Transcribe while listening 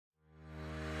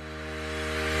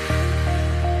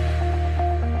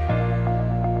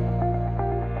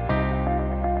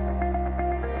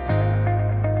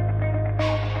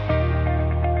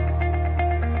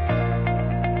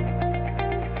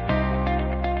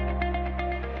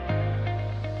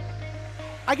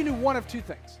I can do one of two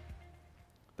things.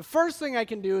 The first thing I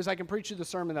can do is I can preach you the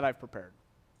sermon that I've prepared,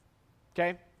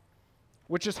 okay?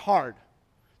 Which is hard.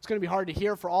 It's going to be hard to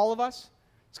hear for all of us.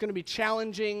 It's going to be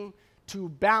challenging to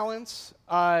balance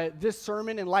this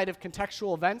sermon in light of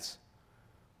contextual events.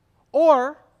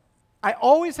 Or I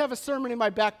always have a sermon in my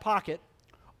back pocket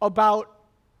about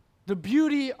the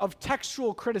beauty of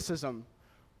textual criticism.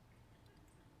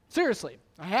 Seriously,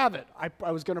 I have it.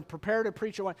 I was going to prepare to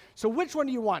preach one. So which one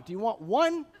do you want? Do you want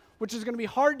one which is going to be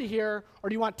hard to hear, or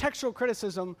do you want textual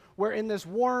criticism where in this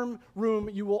warm room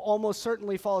you will almost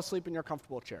certainly fall asleep in your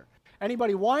comfortable chair?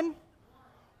 Anybody one?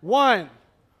 One.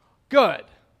 Good.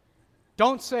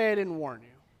 Don't say I didn't warn you.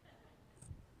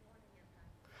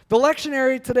 The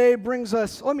lectionary today brings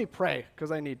us, let me pray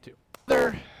because I need to.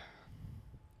 Father,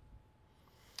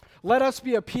 let us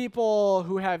be a people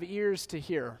who have ears to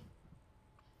hear.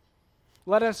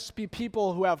 Let us be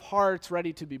people who have hearts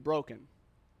ready to be broken.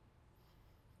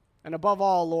 And above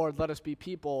all, Lord, let us be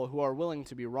people who are willing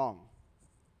to be wrong.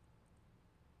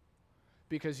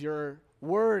 Because your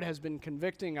word has been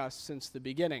convicting us since the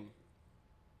beginning.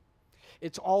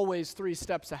 It's always 3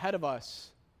 steps ahead of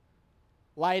us,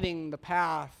 lighting the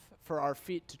path for our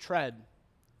feet to tread,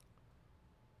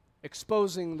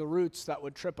 exposing the roots that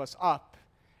would trip us up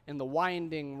in the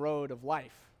winding road of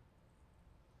life.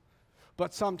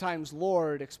 But sometimes,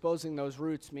 Lord, exposing those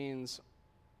roots means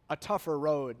a tougher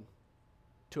road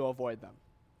to avoid them.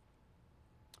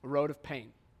 A road of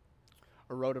pain,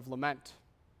 a road of lament,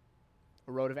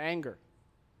 a road of anger.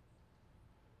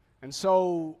 And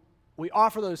so we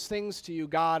offer those things to you,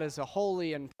 God, as a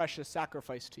holy and precious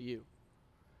sacrifice to you.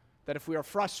 That if we are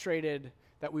frustrated,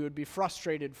 that we would be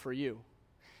frustrated for you.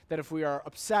 That if we are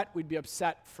upset, we'd be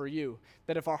upset for you.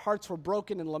 That if our hearts were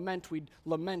broken in lament, we'd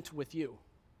lament with you.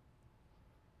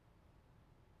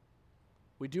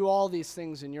 We do all these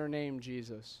things in your name,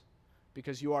 Jesus,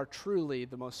 because you are truly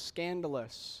the most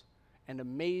scandalous and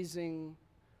amazing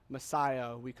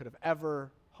Messiah we could have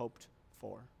ever hoped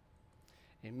for.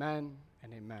 Amen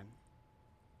and amen.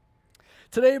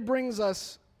 Today brings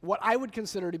us what I would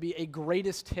consider to be a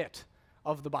greatest hit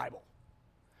of the Bible.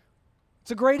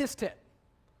 It's a greatest hit.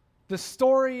 The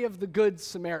story of the Good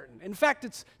Samaritan. In fact,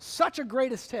 it's such a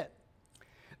greatest hit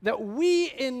that we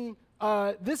in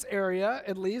this area,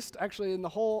 at least, actually in the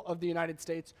whole of the United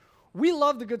States, we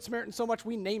love the Good Samaritan so much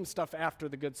we name stuff after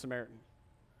the Good Samaritan.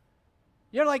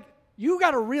 You're like, you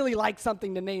got to really like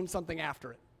something to name something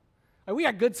after it. Like we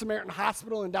got Good Samaritan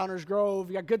Hospital in Downers Grove.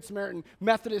 We got Good Samaritan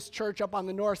Methodist Church up on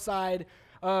the north side.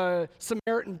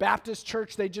 Samaritan Baptist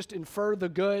Church, they just infer the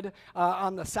good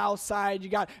on the south side. You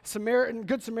got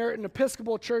Good Samaritan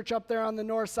Episcopal Church up there on the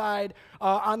north side.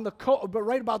 But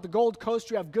right about the Gold Coast,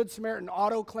 you have Good Samaritan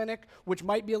Auto Clinic, which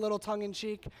might be a little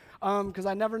tongue-in-cheek because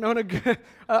I've never known a good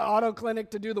auto clinic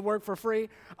to do the work for free.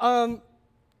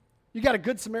 You got a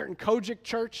Good Samaritan Kojic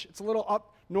Church. It's a little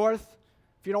up north.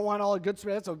 If you don't want all a Good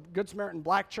Samaritan, that's a Good Samaritan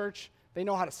Black Church. They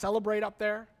know how to celebrate up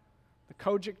there. The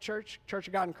Kojic Church, Church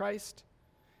of God in Christ.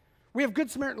 We have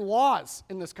Good Samaritan laws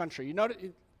in this country. You know,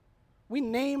 we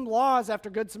name laws after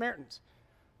Good Samaritans.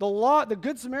 The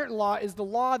Good Samaritan law is the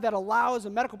law that allows a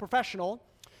medical professional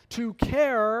to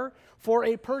care for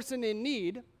a person in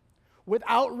need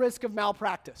without risk of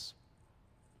malpractice.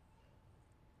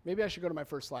 Maybe I should go to my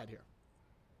first slide here.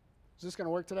 Is this going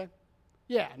to work today?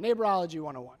 Yeah, Neighborology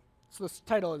 101. It's the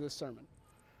title of this sermon.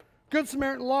 Good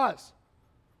Samaritan laws.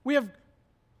 We have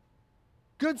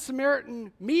Good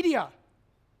Samaritan media.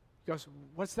 He goes,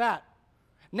 what's that?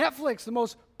 Netflix, the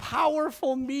most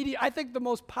powerful media, I think the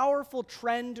most powerful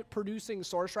trend-producing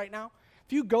source right now.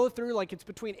 If you go through, like it's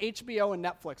between HBO and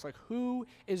Netflix, like who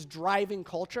is driving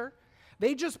culture?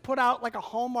 They just put out like a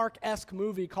Hallmark-esque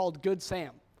movie called Good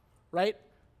Sam, right?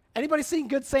 Anybody seen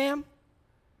Good Sam?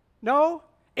 No?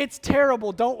 It's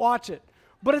terrible. Don't watch it.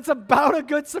 But it's about a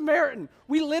Good Samaritan.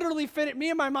 We literally me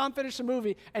and my mom finished the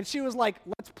movie, and she was like,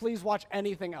 let's please watch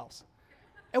anything else.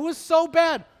 It was so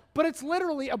bad. But it's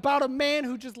literally about a man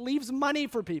who just leaves money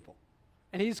for people.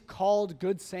 And he's called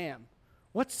Good Sam.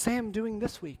 What's Sam doing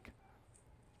this week?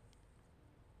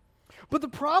 But the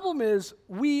problem is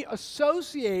we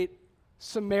associate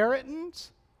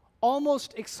Samaritans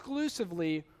almost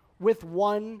exclusively with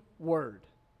one word.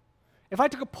 If I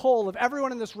took a poll of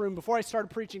everyone in this room before I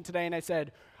started preaching today and I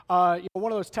said, one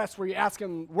of those tests where you ask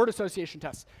them word association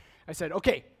tests. I said,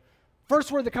 okay, first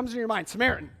word that comes into your mind,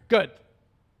 Samaritan, good.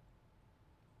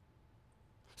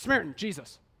 Samaritan,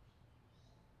 Jesus.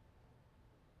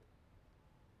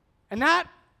 And that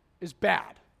is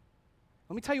bad.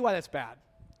 Let me tell you why that's bad.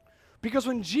 Because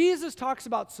when Jesus talks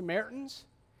about Samaritans,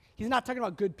 he's not talking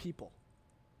about good people.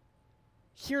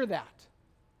 Hear that.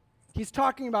 He's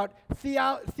talking about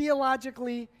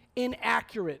theologically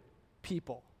inaccurate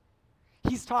people.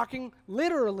 He's talking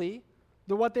literally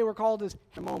what they were called as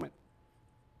a moment.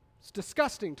 It's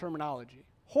disgusting terminology.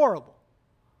 Horrible.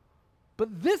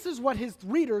 But this is what his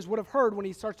readers would have heard when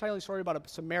he starts telling a story about a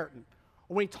Samaritan,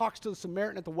 or when he talks to the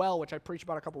Samaritan at the well, which I preached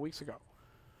about a couple weeks ago.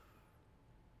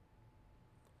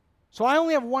 So I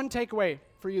only have one takeaway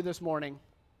for you this morning.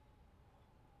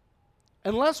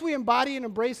 Unless we embody and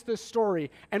embrace this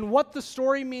story and what the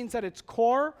story means at its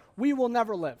core, we will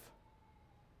never live.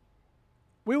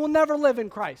 We will never live in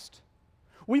Christ.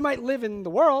 We might live in the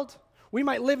world, we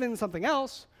might live in something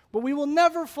else, but we will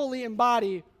never fully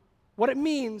embody what it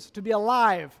means to be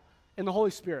alive in the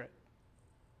Holy Spirit.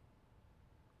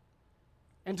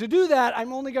 And to do that,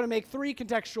 I'm only going to make 3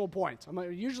 contextual points.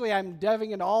 Usually I'm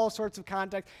delving into all sorts of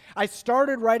context. I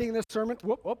started writing this sermon.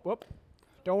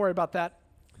 Don't worry about that.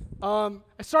 I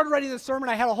started writing this sermon.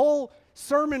 I had a whole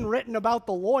sermon written about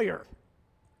the lawyer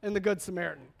in the Good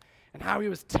Samaritan and how he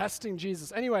was testing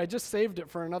Jesus. Anyway, I just saved it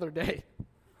for another day.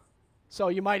 So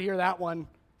you might hear that one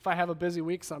if I have a busy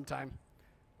week sometime.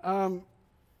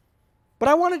 But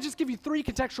I want to just give you 3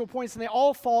 contextual points, and they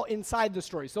all fall inside the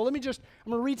story. So I'm going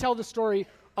to retell the story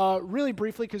really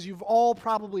briefly because you've all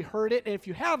probably heard it. And if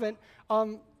you haven't,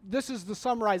 this is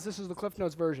the Cliff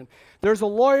Notes version. There's a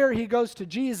lawyer, he goes to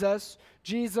Jesus,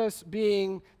 Jesus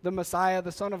being the Messiah,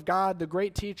 the Son of God, the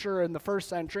great teacher in the first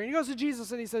century. And he goes to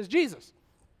Jesus and he says, Jesus,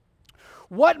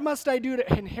 what must I do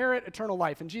to inherit eternal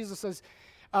life? And Jesus says,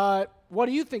 what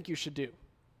do you think you should do?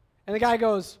 And the guy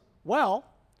goes, well,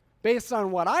 based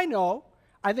on what I know,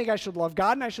 I think I should love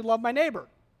God and I should love my neighbor.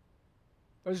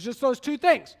 There's just those 2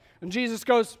 things. And Jesus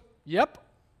goes, yep,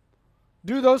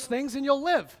 do those things and you'll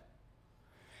live.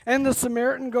 And the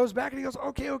Samaritan goes back and he goes,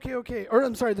 okay.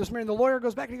 The lawyer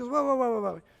goes back and he goes,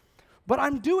 whoa. But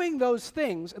I'm doing those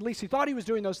things, at least he thought he was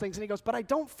doing those things, and he goes, but I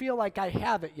don't feel like I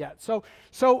have it yet. So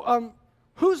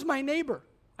who's my neighbor?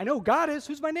 I know God is,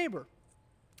 who's my neighbor?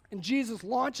 And Jesus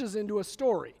launches into a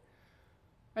story.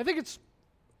 I think it's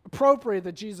appropriate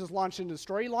that Jesus launched into the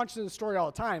story. He launches into the story all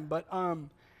the time, but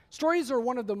stories are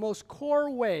one of the most core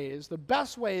ways, the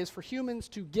best ways for humans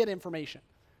to get information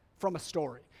from a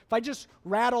story. If I just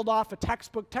rattled off a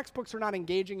textbook, textbooks are not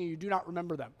engaging and you do not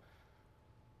remember them.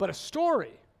 But a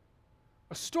story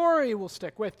will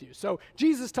stick with you. So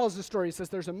Jesus tells the story. He says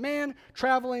there's a man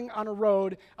traveling on a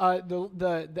road.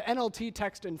 The NLT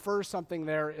text infers something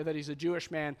there that he's a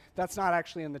Jewish man. That's not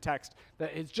actually in the text.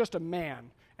 That it's just a man.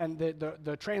 And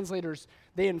the translators,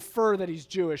 they infer that he's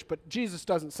Jewish, but Jesus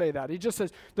doesn't say that. He just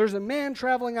says, there's a man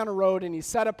traveling on a road and he's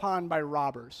set upon by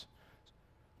robbers.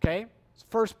 Okay?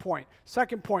 First point.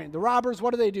 Second point, the robbers,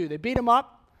 what do? They beat him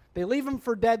up, they leave him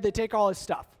for dead, they take all his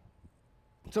stuff.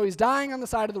 So he's dying on the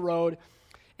side of the road,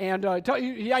 and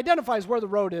he identifies where the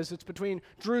road is. It's between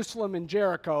Jerusalem and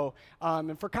Jericho,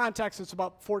 and for context, it's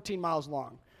about 14 miles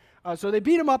long. So they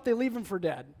beat him up, they leave him for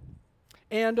dead.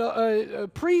 And a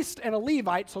priest and a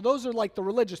Levite, so those are like the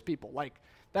religious people.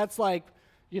 That's like,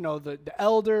 the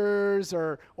elders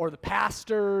or the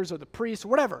pastors or the priests or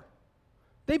whatever.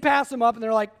 They pass him up and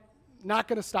they're like, not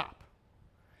going to stop.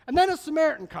 And then a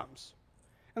Samaritan comes.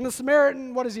 And the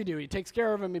Samaritan, what does he do? He takes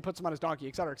care of him, he puts him on his donkey,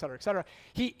 et cetera, et cetera, et cetera.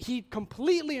 He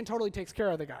completely and totally takes care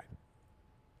of the guy.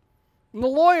 And the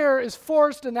lawyer is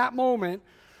forced in that moment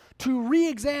to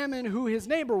re-examine who his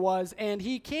neighbor was, and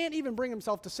he can't even bring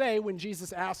himself to say, when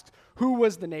Jesus asks who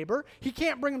was the neighbor, he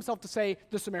can't bring himself to say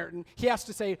the Samaritan. He has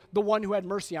to say the one who had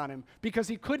mercy on him, because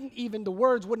the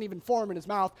words wouldn't even form in his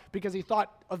mouth because he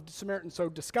thought of the Samaritan so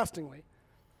disgustingly.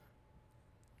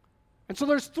 And so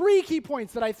there's 3 key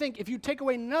points that I think, if you take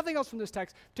away nothing else from this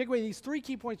text, take away these 3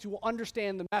 key points, you will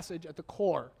understand the message at the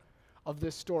core of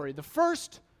this story. The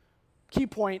first key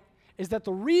point is that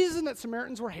the reason that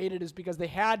Samaritans were hated is because they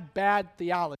had bad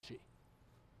theology.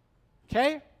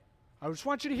 Okay? I just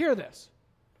want you to hear this.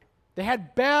 They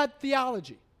had bad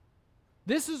theology.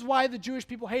 This is why the Jewish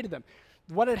people hated them.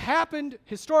 What had happened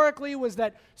historically was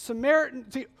that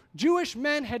Jewish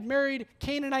men had married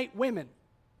Canaanite women.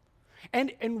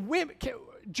 And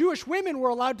Jewish women were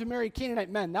allowed to marry Canaanite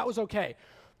men. That was okay,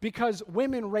 because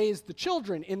women raised the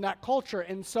children in that culture,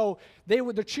 and so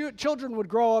the children would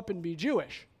grow up and be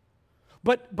Jewish.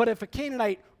 But if a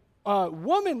Canaanite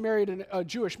woman married a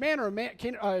Jewish man, or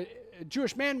a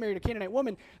Jewish man married a Canaanite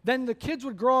woman, then the kids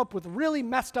would grow up with really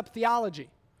messed up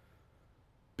theology,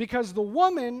 because the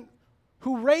woman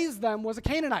who raised them was a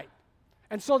Canaanite.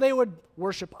 And so they would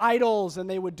worship idols, and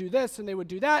they would do this, and they would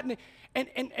do that,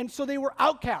 and so they were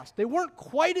outcast. They weren't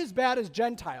quite as bad as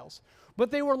Gentiles, but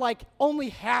they were like only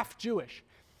half Jewish.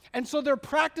 And so their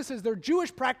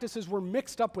Jewish practices were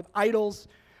mixed up with idols,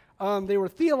 They were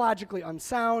theologically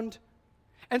unsound.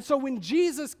 And so when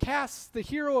Jesus casts the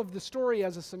hero of the story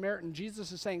as a Samaritan,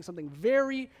 Jesus is saying something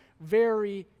very,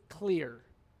 very clear.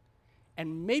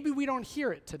 And maybe we don't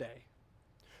hear it today.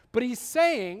 But he's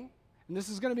saying, and this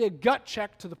is going to be a gut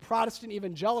check to the Protestant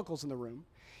evangelicals in the room,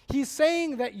 he's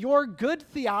saying that your good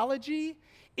theology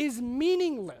is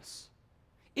meaningless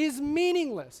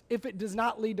if it does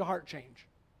not lead to heart change.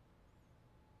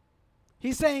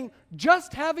 He's saying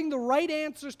just having the right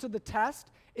answers to the test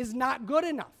is not good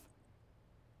enough.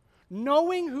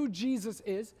 Knowing who Jesus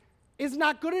is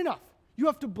not good enough. You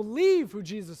have to believe who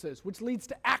Jesus is, which leads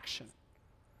to action.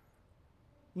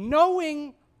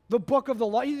 Knowing the book of the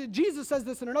law. Jesus says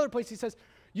this in another place. He says,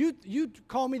 you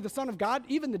call me the Son of God?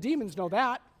 Even the demons know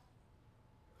that.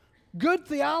 Good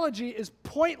theology is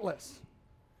pointless.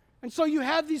 And so you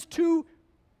have these two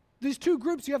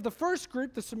groups. You have the first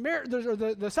group,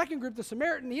 the second group, the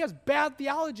Samaritan. He has bad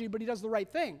theology, but he does the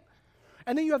right thing.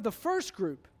 And then you have the first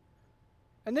group.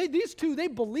 And these two, they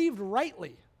believed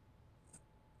rightly.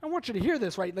 I want you to hear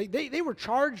this, right? They were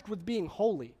charged with being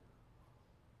holy.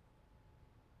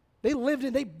 They lived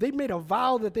in, they made a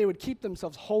vow that they would keep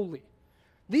themselves holy.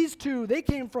 These two, they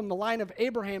came from the line of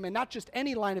Abraham, and not just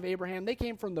any line of Abraham. They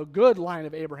came from the good line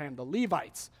of Abraham, the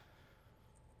Levites.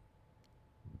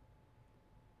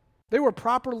 They were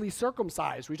properly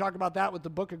circumcised. We talk about that with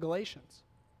the book of Galatians.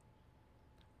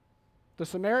 The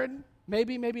Samaritan,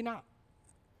 maybe, maybe not.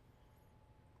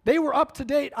 They were up to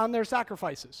date on their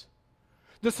sacrifices.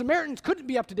 The Samaritans couldn't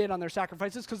be up to date on their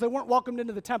sacrifices because they weren't welcomed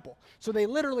into the temple. So they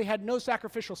literally had no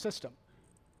sacrificial system.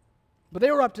 But they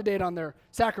were up to date on their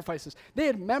sacrifices. They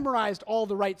had memorized all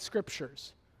the right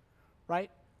scriptures,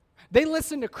 right? They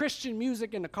listened to Christian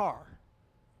music in the car,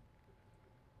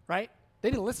 right? They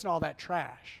didn't listen to all that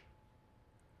trash.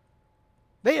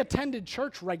 They attended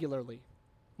church regularly,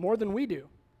 more than we do.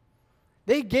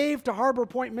 They gave to Harbor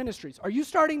Point Ministries. Are you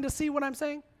starting to see what I'm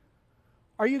saying?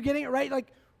 Are you getting it right? Like,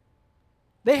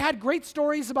 they had great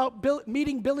stories about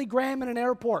meeting Billy Graham in an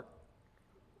airport.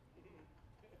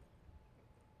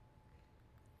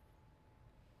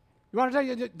 You want to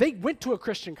tell you, they went to a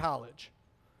Christian college.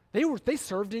 They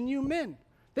served in UMin.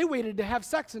 They waited to have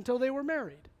sex until they were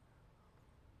married.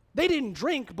 They didn't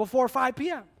drink before 5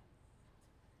 p.m.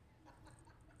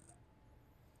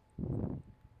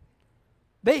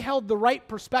 They held the right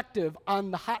perspective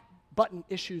on the hot button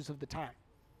issues of the time.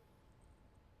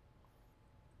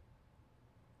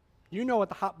 You know what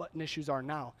the hot button issues are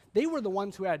now. They were the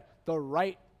ones who had the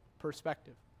right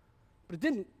perspective. But it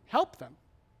didn't help them.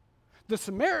 The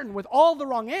Samaritan with all the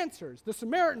wrong answers, the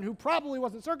Samaritan who probably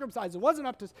wasn't circumcised and wasn't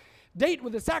up to date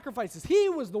with the sacrifices, he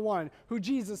was the one who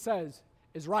Jesus says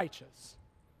is righteous.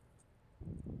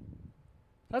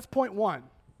 That's point one.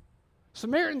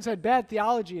 Samaritans had bad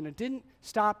theology, and it didn't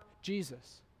stop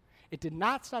Jesus. It did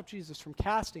not stop Jesus from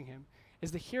casting him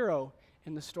as the hero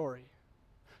in the story.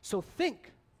 So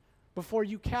think before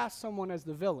you cast someone as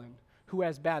the villain who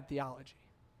has bad theology.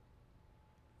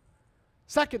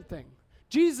 Second thing,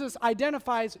 Jesus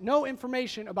identifies no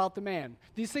information about the man.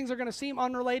 These things are going to seem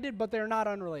unrelated, but they're not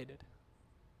unrelated.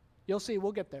 You'll see,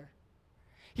 we'll get there.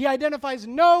 He identifies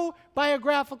no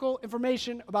biographical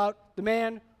information about the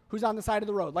man who's on the side of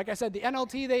the road. Like I said, the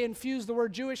NLT, they infuse the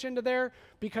word Jewish into there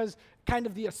because kind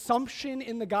of the assumption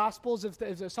in the Gospels,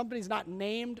 if somebody's not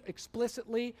named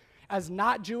explicitly as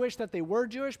not Jewish, that they were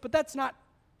Jewish, but that's not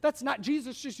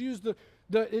Jesus just used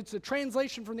it's a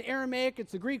translation from the Aramaic,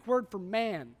 it's the Greek word for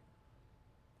man,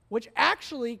 which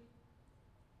actually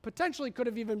potentially could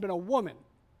have even been a woman,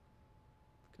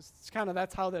 because it's kind of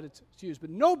that's how that it's used. But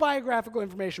no biographical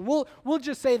information. We'll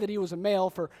just say that he was a male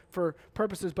for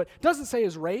purposes, but it doesn't say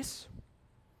his race,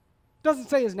 doesn't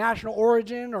say his national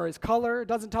origin or his color, it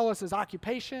doesn't tell us his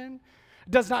occupation,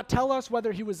 it does not tell us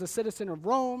whether he was a citizen of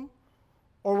Rome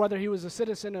or whether he was a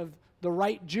citizen of the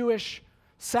right Jewish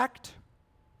sect.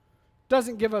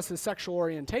 Doesn't give us his sexual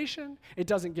orientation. It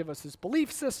doesn't give us his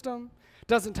belief system.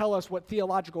 Doesn't tell us what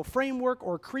theological framework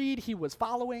or creed he was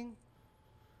following.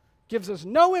 Gives us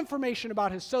no information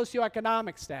about his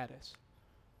socioeconomic status.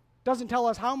 Doesn't tell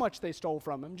us how much they stole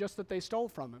from him, just that they stole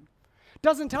from him.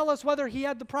 Doesn't tell us whether he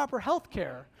had the proper health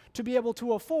care to be able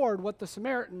to afford what the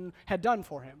Samaritan had done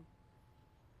for him.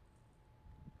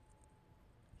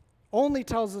 Only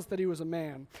tells us that he was a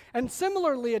man. And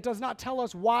similarly, it does not tell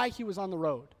us why he was on the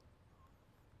road.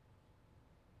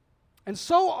 And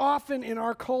so often in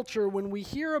our culture, when we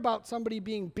hear about somebody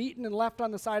being beaten and left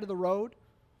on the side of the road,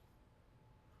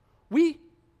 we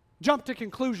jump to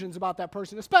conclusions about that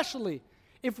person, especially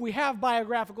if we have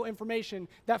biographical information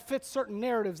that fits certain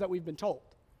narratives that we've been told.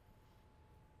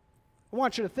 I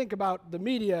want you to think about the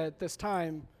media at this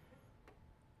time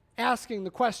asking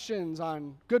the questions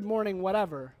on Good Morning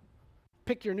whatever,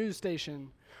 pick your news station.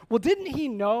 Well, didn't he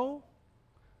know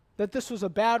that this was a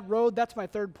bad road? That's my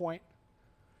third point.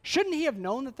 Shouldn't he have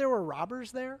known that there were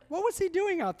robbers there? What was he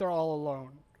doing out there all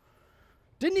alone?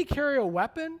 Didn't he carry a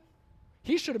weapon?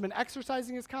 He should have been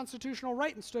exercising his constitutional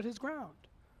right and stood his ground.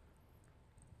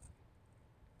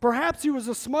 Perhaps he was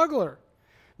a smuggler.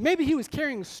 Maybe he was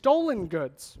carrying stolen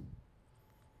goods.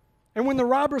 And when the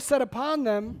robbers set upon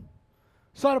him,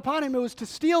 it was to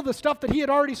steal the stuff that he had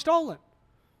already stolen.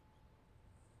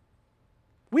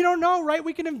 We don't know, right?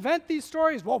 We can invent these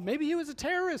stories. Well, maybe he was a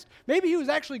terrorist. Maybe he was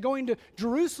actually going to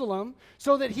Jerusalem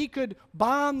so that he could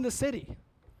bomb the city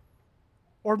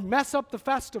or mess up the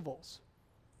festivals.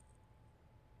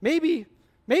 Maybe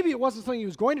it wasn't something he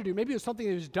was going to do. Maybe it was something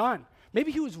that was done.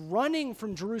 Maybe he was running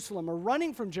from Jerusalem or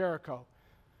running from Jericho.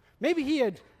 Maybe he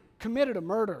had committed a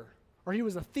murder, or he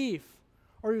was a thief,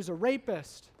 or he was a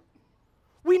rapist.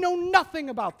 We know nothing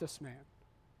about this man.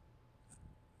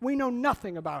 We know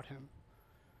nothing about him.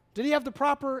 Did he have the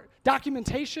proper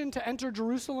documentation to enter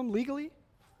Jerusalem legally?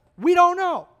 We don't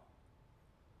know.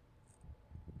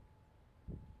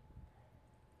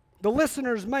 The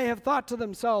listeners may have thought to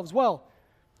themselves, well,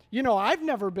 I've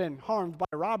never been harmed by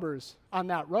robbers on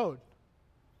that road.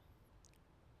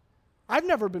 I've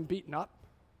never been beaten up.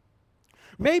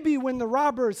 Maybe when the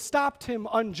robbers stopped him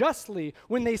unjustly,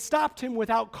 when they stopped him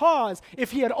without cause,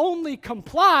 if he had only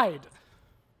complied,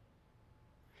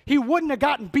 he wouldn't have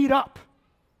gotten beat up.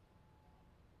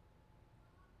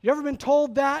 You ever been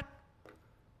told that?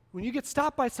 When you get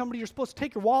stopped by somebody, you're supposed to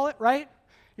take your wallet, right?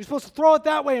 You're supposed to throw it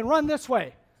that way and run this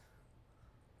way.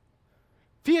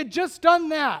 If he had just done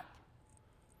that,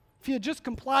 if he had just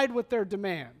complied with their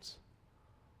demands,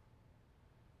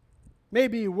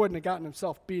 maybe he wouldn't have gotten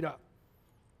himself beat up.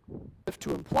 If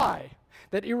to imply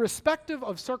that irrespective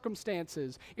of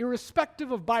circumstances,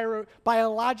 irrespective of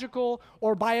biological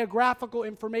or biographical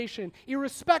information,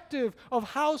 irrespective of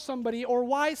how somebody or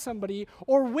why somebody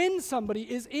or when somebody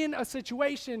is in a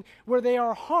situation where they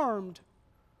are harmed,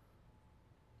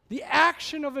 the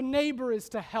action of a neighbor is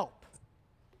to help.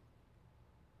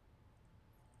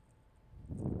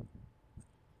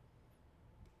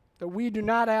 That we do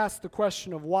not ask the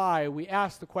question of why, we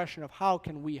ask the question of how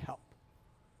can we help.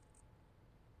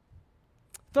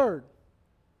 Third,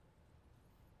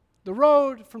 the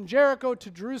road from Jericho to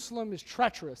Jerusalem is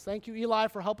treacherous. Thank you, Eli,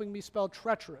 for helping me spell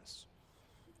treacherous.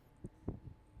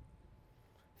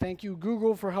 Thank you,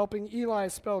 Google, for helping Eli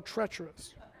spell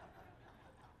treacherous.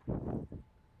 I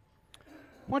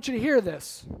want you to hear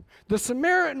this. The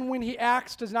Samaritan, when he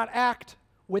acts, does not act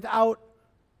without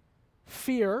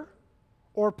fear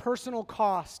or personal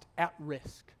cost at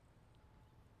risk.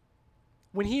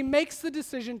 When he makes the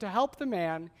decision to help the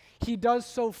man, he does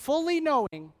so fully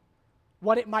knowing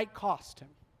what it might cost him.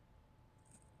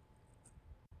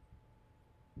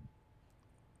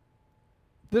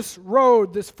 This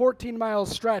road, this 14-mile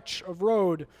stretch of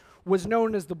road, was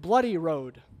known as the Bloody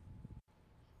Road.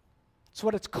 It's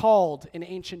what it's called in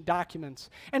ancient documents.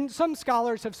 And some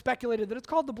scholars have speculated that it's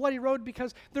called the Bloody Road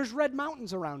because there's red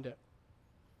mountains around it.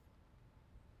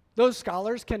 Those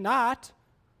scholars cannot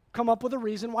come up with a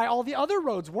reason why all the other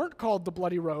roads weren't called the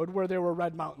Bloody Road where there were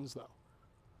red mountains, though.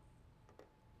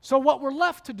 So what we're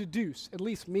left to deduce, at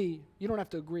least me, you don't have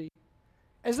to agree,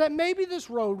 is that maybe this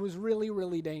road was really,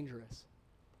 really dangerous.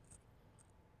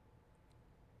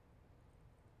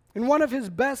 In one of his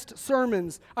best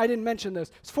sermons, I didn't mention this,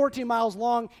 it's 14 miles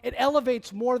long, it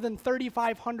elevates more than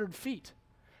 3,500 feet.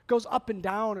 It goes up and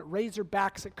down, it razor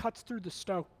backs, it cuts through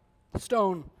the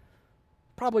stone.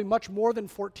 Probably much more than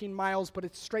 14 miles, but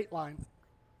it's straight line.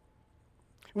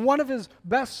 In one of his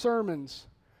best sermons,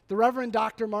 the Reverend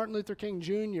Dr. Martin Luther King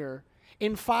Jr.,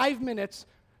 in 5 minutes,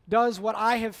 does what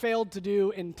I have failed to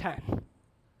do in 10.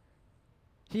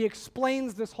 He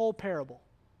explains this whole parable.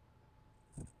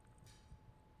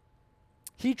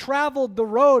 He traveled the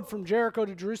road from Jericho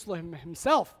to Jerusalem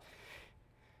himself.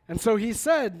 And so he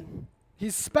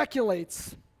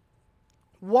speculates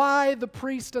why the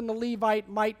priest and the Levite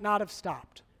might not have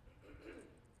stopped.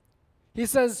 He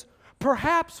says,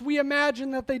 perhaps we imagine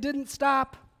that they didn't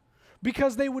stop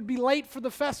because they would be late for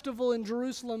the festival in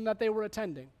Jerusalem that they were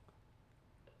attending.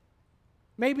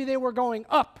 Maybe they were going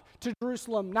up to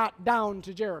Jerusalem, not down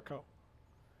to Jericho.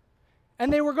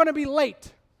 And they were going to be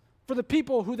late for the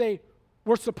people who they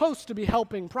were supposed to be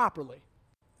helping properly.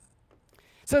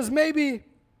 It says maybe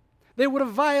they would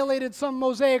have violated some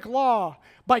Mosaic law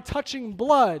by touching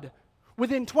blood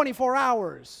within 24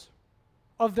 hours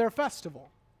of their festival.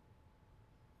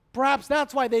 Perhaps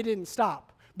that's why they didn't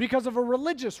stop, because of a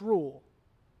religious rule.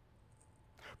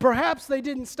 Perhaps they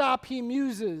didn't stop, he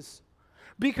muses,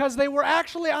 because they were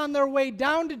actually on their way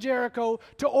down to Jericho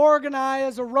to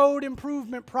organize a road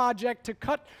improvement project to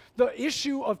cut the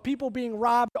issue of people being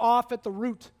robbed off at the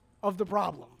root of the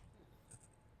problem.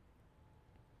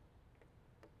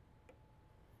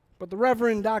 But the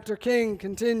Reverend Dr. King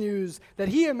continues that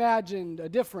he imagined a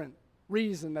different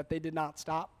reason that they did not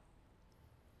stop.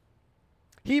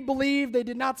 He believed they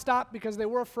did not stop because they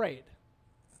were afraid.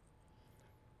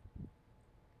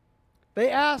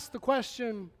 They asked the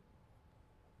question,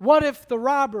 what if the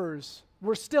robbers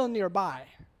were still nearby?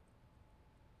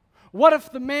 What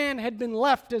if the man had been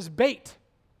left as bait?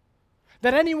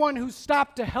 That anyone who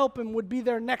stopped to help him would be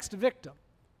their next victim?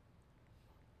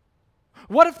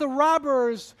 What if the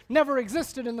robbers never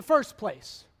existed in the first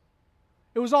place?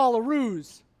 It was all a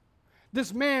ruse.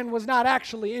 This man was not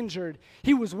actually injured.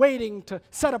 He was waiting to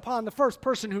set upon the first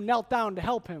person who knelt down to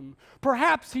help him.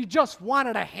 Perhaps he just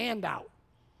wanted a handout.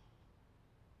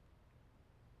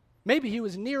 Maybe he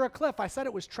was near a cliff. I said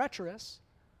it was treacherous.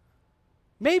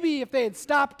 Maybe if they had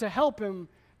stopped to help him,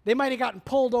 they might have gotten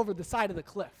pulled over the side of the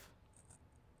cliff.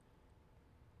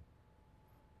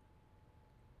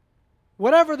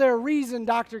 Whatever their reason,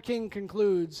 Dr. King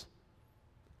concludes,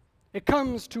 it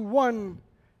comes to one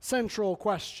central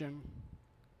question.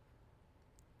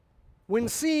 When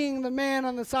seeing the man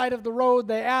on the side of the road,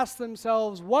 they ask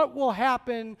themselves, what will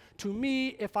happen to me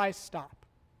if I stop?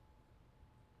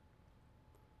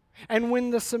 And when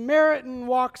the Samaritan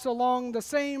walks along the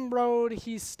same road,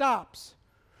 he stops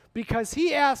because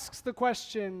he asks the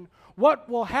question, what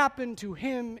will happen to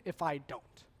him if I don't?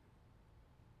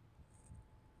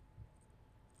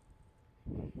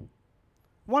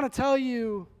 I want to tell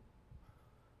you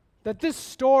that this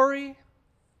story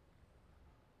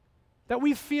that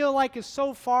we feel like is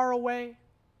so far away,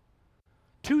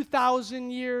 2,000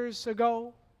 years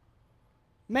ago,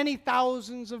 many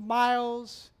thousands of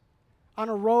miles on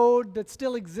a road that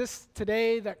still exists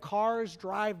today that cars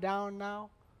drive down now,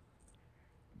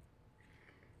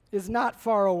 is not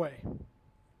far away.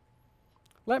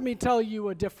 Let me tell you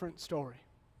a different story.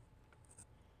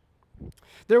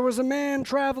 There was a man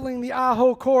traveling the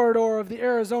Ajo corridor of the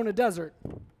Arizona desert.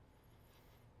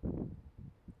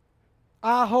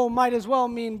 Ajo might as well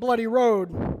mean bloody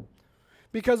road,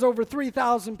 because over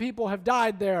 3,000 people have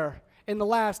died there in the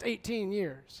last 18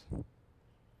 years.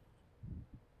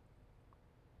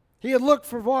 He had looked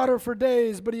for water for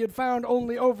days, but he had found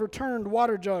only overturned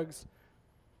water jugs,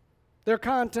 their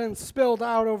contents spilled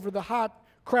out over the hot,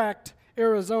 cracked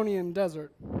Arizonian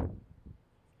desert.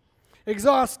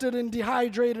 Exhausted and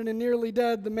dehydrated and nearly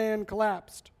dead, the man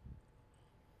collapsed.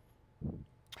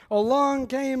 Along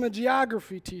came a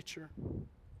geography teacher.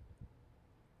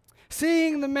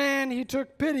 Seeing the man, he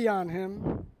took pity on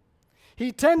him.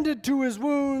 He tended to his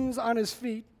wounds on his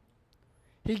feet.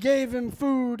 He gave him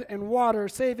food and water,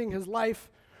 saving his life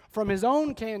from his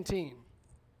own canteen.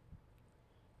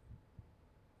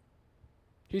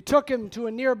 He took him to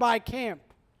a nearby camp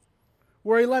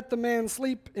where he let the man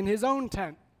sleep in his own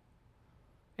tent,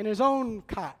 in his own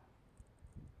cot.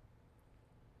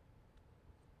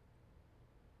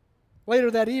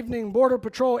 Later that evening, Border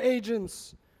Patrol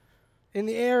agents in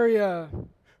the area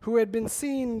who had been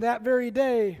seen that very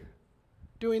day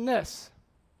doing this.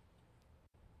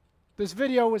 This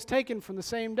video was taken from the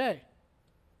same day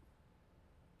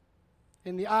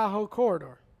in the Ajo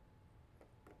corridor.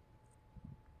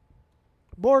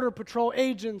 Border Patrol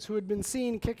agents who had been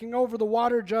seen kicking over the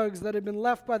water jugs that had been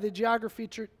left by the geography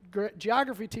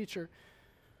teacher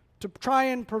to try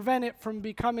and prevent it from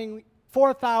becoming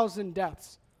 4,000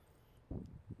 deaths.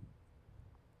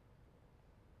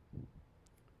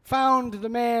 Found the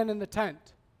man in the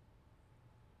tent.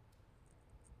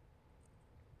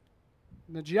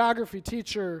 And the geography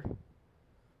teacher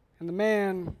and the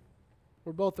man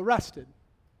were both arrested.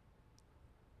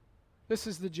 This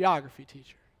is the geography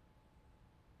teacher.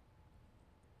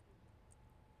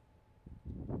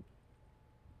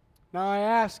 Now I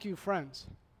ask you, friends,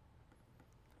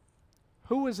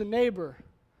 who was a neighbor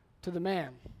to the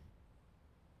man?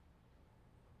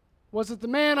 Was it the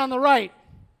man on the right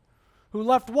who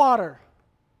left water,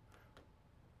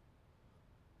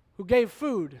 who gave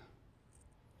food,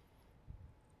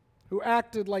 who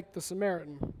acted like the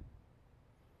Samaritan?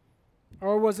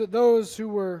 Or was it those who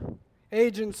were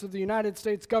agents of the United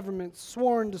States government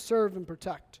sworn to serve and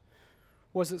protect?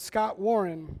 Was it Scott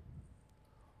Warren?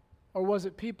 Or was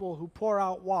it people who pour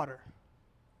out water?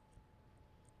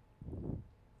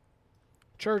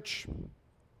 Church,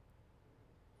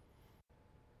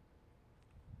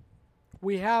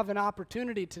 we have an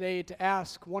opportunity today to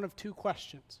ask one of two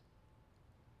questions.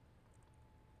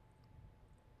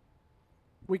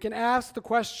 We can ask the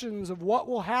questions of what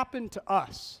will happen to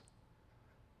us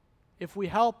if we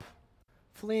help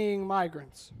fleeing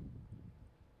migrants?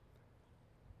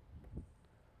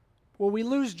 Will we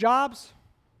lose jobs?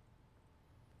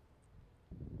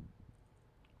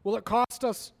 Will it cost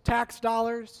us tax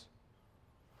dollars?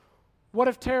 What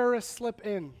if terrorists slip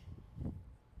in?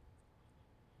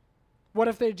 What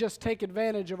if they just take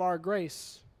advantage of our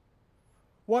grace?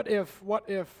 What if?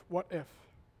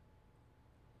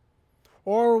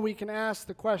 Or we can ask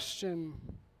the question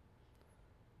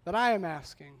that I am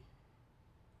asking.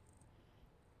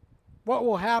 What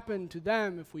will happen to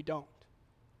them if we don't?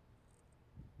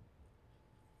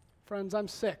 Friends, I'm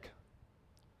sick.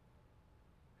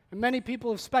 And many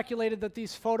people have speculated that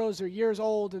these photos are years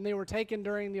old and they were taken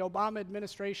during the Obama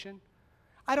administration.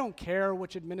 I don't care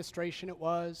which administration it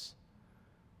was.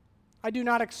 I do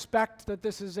not expect that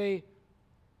this is a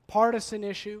partisan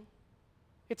issue.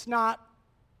 It's not.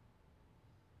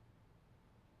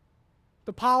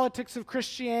 The politics of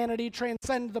Christianity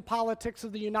transcend the politics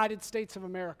of the United States of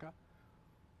America.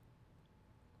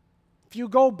 If you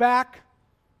go back,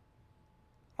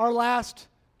 our last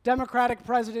Democratic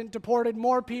president deported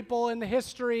more people in the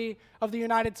history of the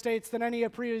United States than any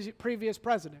previous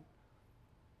president.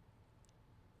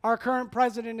 Our current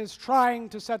president is trying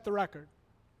to set the record,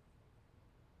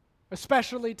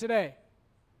 especially today,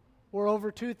 where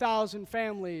over 2,000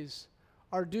 families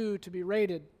are due to be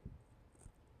raided.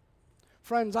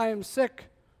 Friends, I am sick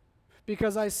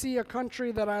because I see a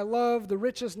country that I love, the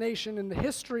richest nation in the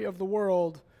history of the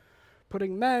world,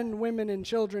 putting men, women, and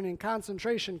children in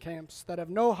concentration camps that have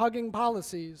no hugging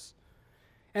policies,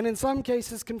 and in some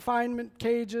cases confinement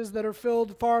cages that are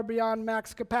filled far beyond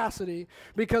max capacity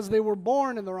because they were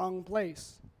born in the wrong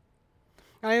place.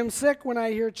 I am sick when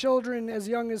I hear children as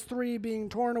young as 3 being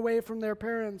torn away from their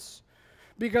parents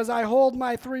because I hold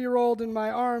my 3-year-old in my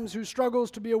arms who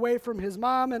struggles to be away from his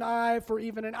mom and I for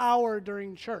even an hour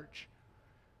during church.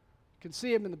 You can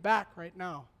see him in the back right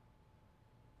now.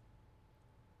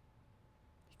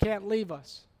 He can't leave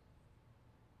us.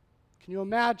 Can you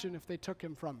imagine if they took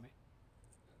him from me?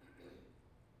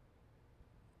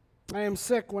 I am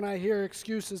sick when I hear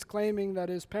excuses claiming that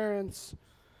his parents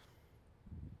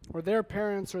or their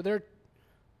parents or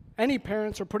any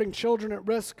parents are putting children at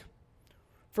risk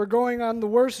for going on the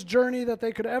worst journey that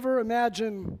they could ever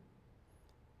imagine,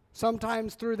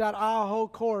 sometimes through that Ajo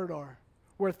corridor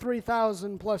where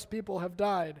 3,000 plus people have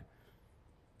died.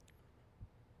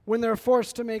 When they're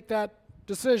forced to make that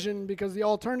decision because the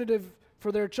alternative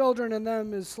for their children and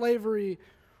them is slavery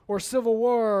or civil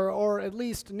war or at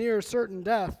least near certain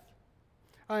death.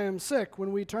 I am sick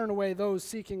when we turn away those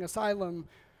seeking asylum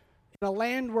in a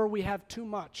land where we have too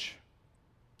much.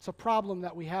 It's a problem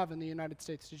that we have in the United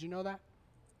States. Did you know that?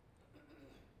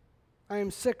 I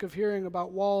am sick of hearing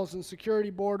about walls and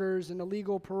security borders and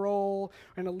illegal parole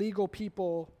and illegal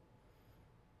people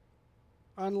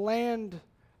on land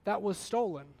that was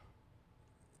stolen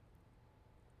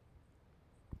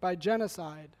by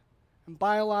genocide and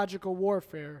biological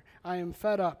warfare. I am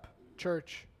fed up,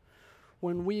 church,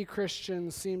 when we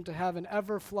Christians seem to have an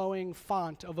ever-flowing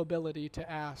font of ability to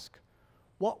ask,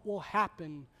 what will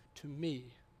happen to me?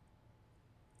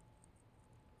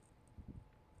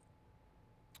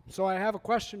 So I have a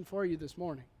question for you this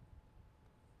morning.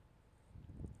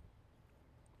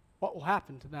 What will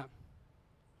happen to them?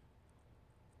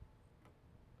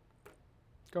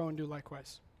 Go and do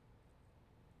likewise.